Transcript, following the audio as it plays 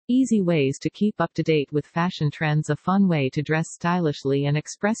Easy ways to keep up to date with fashion trends. A fun way to dress stylishly and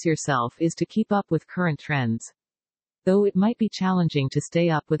express yourself is to keep up with current trends. Though it might be challenging to stay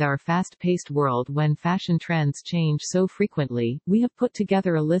up with our fast-paced world when fashion trends change so frequently, we have put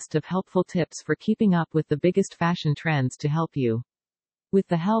together a list of helpful tips for keeping up with the biggest fashion trends to help you. With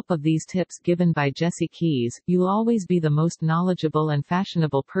the help of these tips given by Jessie Keys, you'll always be the most knowledgeable and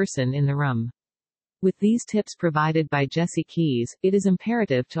fashionable person in the room. With these tips provided by Jessie Keys, it is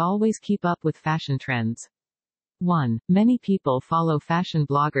imperative to always keep up with fashion trends. 1. Many people follow fashion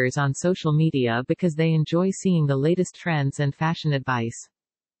bloggers on social media because they enjoy seeing the latest trends and fashion advice.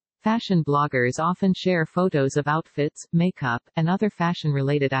 Fashion bloggers often share photos of outfits, makeup, and other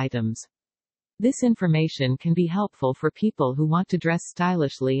fashion-related items. This information can be helpful for people who want to dress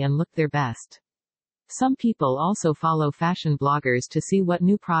stylishly and look their best. Some people also follow fashion bloggers to see what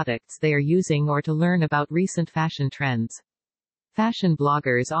new products they are using or to learn about recent fashion trends. Fashion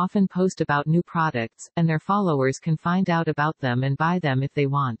bloggers often post about new products, and their followers can find out about them and buy them if they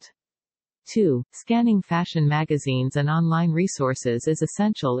want. 2. Scanning fashion magazines and online resources is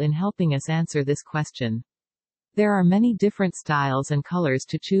essential in helping us answer this question. There are many different styles and colors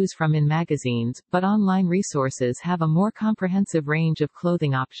to choose from in magazines, but online resources have a more comprehensive range of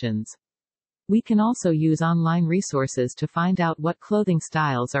clothing options. We can also use online resources to find out what clothing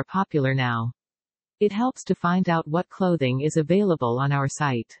styles are popular now. It helps to find out what clothing is available on our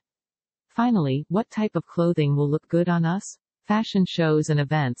site. Finally, what type of clothing will look good on us? Fashion shows and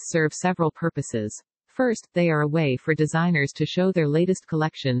events serve several purposes. First, they are a way for designers to show their latest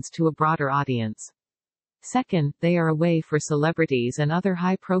collections to a broader audience. Second, they are a way for celebrities and other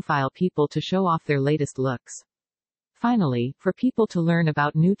high-profile people to show off their latest looks. Finally, for people to learn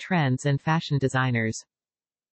about new trends and fashion designers.